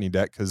haven't had any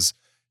debt because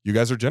you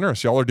guys are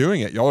generous. Y'all are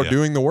doing it. Y'all are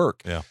doing the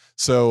work. Yeah.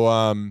 So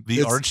the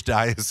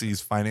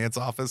Archdiocese Finance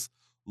Office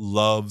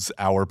loves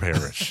our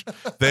parish.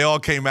 They all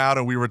came out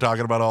and we were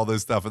talking about all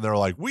this stuff, and they're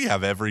like, "We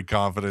have every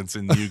confidence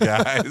in you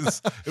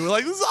guys." And we're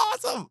like, "This is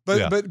awesome."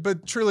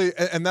 But truly,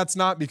 and that's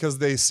not because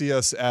they see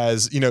us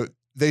as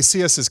they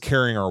see us as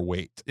carrying our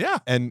weight. Yeah.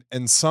 And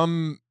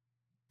some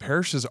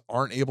parishes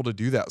aren't able to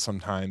do that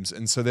sometimes,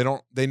 and so they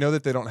know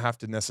that they don't have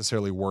to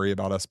necessarily worry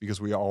about us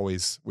because we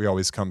always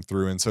come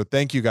through. And so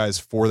thank you guys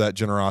for that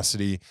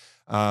generosity.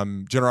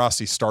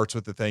 Generosity starts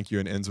with the thank you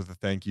and ends with a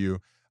thank you.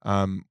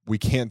 We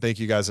can't thank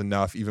you guys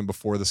enough, even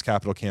before this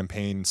capital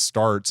campaign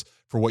starts,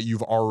 for what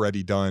you've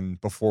already done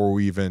before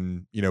we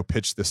even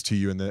pitch this to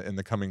you in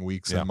the coming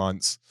weeks and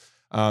months.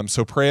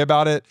 So pray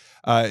about it.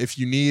 If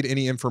you need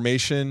any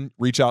information,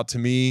 reach out to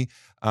me,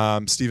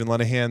 Stephen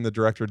Lenahan, the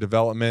Director of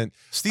Development.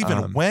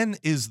 Stephen, when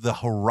is the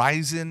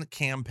Horizon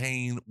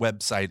campaign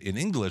website in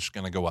English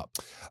going to go up?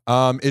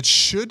 It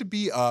should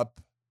be up.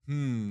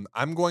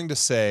 I'm going to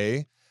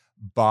say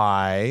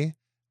by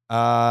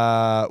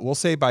we'll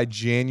say by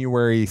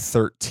January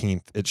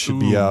 13th it should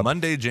be up.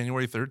 Monday,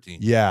 January 13th.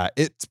 Yeah,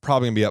 it's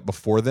probably gonna be up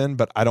before then,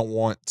 but I don't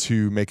want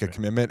to make a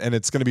commitment, and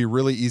it's gonna be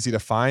really easy to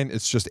find.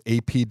 It's just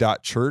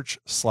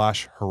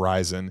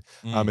ap.church/horizon.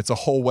 It's a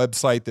whole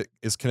website that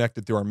is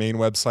connected through our main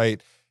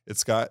website.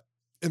 It's got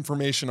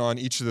information on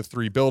each of the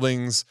 3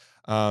 buildings.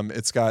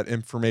 It's got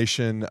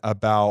information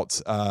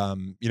about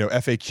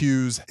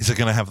FAQs. Is it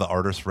gonna have the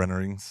artist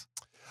renderings?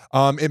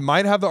 It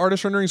might have the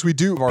artist renderings. We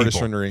do have artist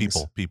renderings.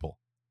 People.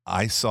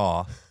 I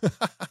saw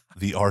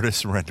the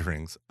artist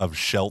renderings of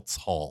Shelts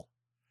Hall.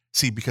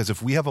 See, because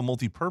if we have a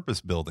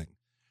multi-purpose building,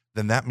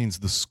 then that means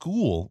the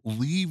school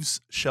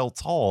leaves Shelts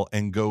Hall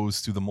and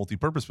goes to the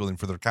multi-purpose building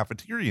for their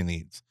cafeteria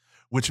needs,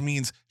 which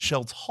means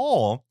Shelts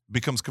Hall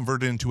becomes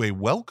converted into a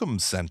welcome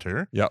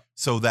center. Yep.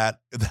 So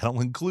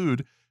that'll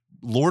include,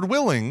 Lord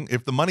willing,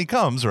 if the money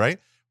comes, right,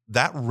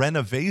 that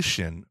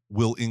renovation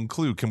will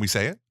include, can we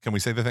say it? Can we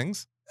say the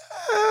things?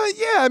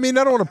 Yeah, I mean,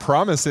 I don't want to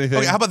promise anything.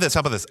 Okay, how about this?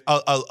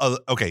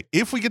 Okay,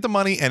 if we get the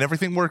money and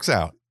everything works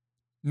out.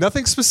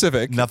 Nothing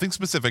specific.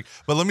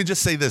 But let me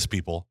just say this,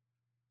 people.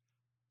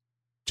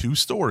 2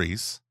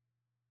 stories,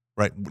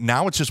 right?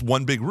 Now it's just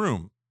 1 big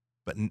room.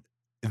 But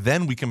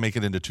then we can make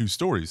it into 2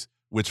 stories,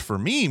 which for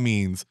me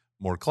means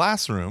more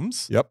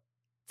classrooms. Yep,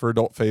 for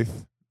adult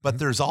faith. But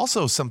there's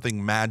also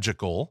something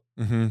magical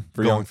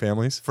for young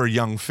families.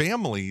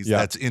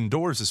 That's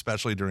indoors,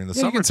 especially during the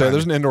summertime. You can say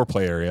there's an indoor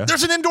play area.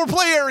 There's an indoor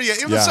play area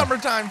in the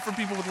summertime for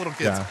people with little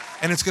kids. Yeah.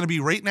 And it's going to be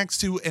right next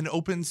to an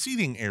open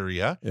seating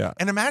area. Yeah.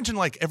 And imagine,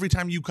 like, every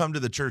time you come to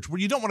the church where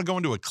you don't want to go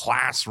into a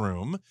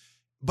classroom,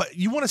 but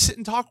you want to sit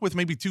and talk with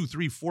maybe 2,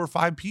 3, 4,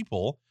 5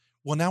 people.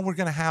 Well, now we're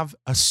going to have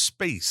a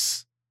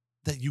space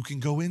that you can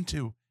go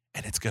into,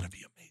 and it's going to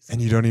be amazing.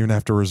 And you don't even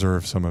have to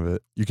reserve some of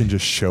it. You can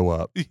just show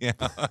up. Yeah.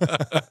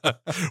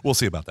 We'll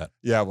see about that.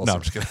 Yeah, we'll No, see.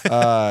 I'm just kidding.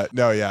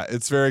 No, yeah,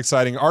 it's very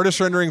exciting. Artist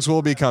renderings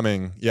will be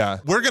coming. Yeah.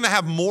 We're going to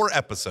have more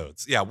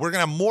episodes. Yeah, we're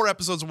going to have more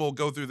episodes. We'll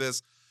go through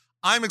this.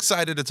 I'm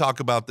excited to talk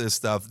about this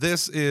stuff.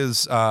 This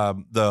is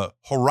the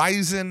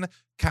Horizon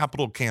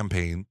Capital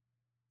Campaign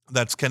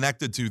that's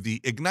connected to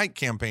the Ignite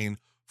campaign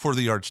for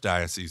the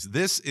Archdiocese.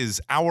 This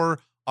is our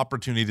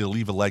opportunity to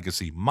leave a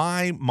legacy.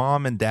 My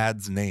mom and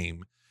dad's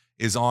name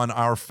is on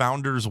our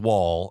founder's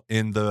wall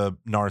in the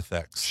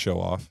narthex. Show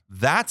off.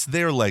 That's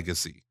their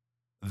legacy.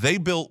 They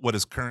built what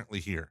is currently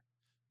here.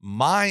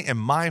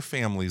 My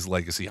family's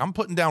legacy. I'm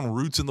putting down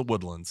roots in the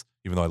Woodlands,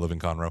 even though I live in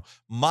Conroe.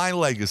 My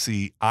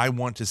legacy, I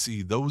want to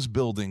see those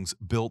buildings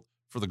built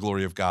for the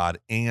glory of God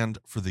and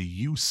for the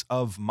use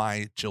of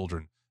my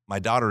children. My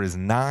daughter is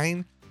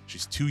 9.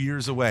 She's 2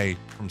 years away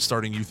from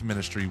starting youth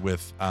ministry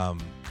with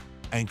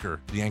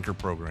Anchor, the Anchor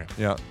program.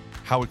 Yeah.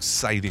 How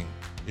exciting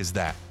is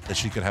that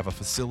she could have a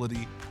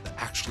facility that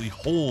actually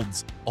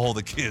holds all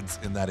the kids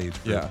in that age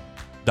group? Yeah.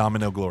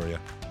 Domino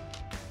Gloria.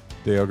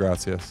 Deo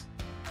gratias.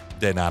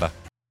 De nada.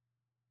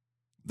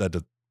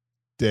 The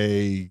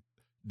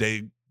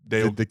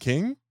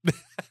king?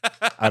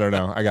 I don't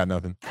know. I got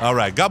nothing. All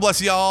right. God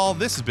bless y'all.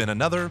 This has been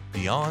another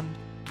Beyond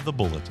the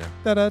Bulletin.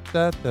 Da, da,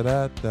 da, da,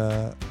 da,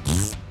 da.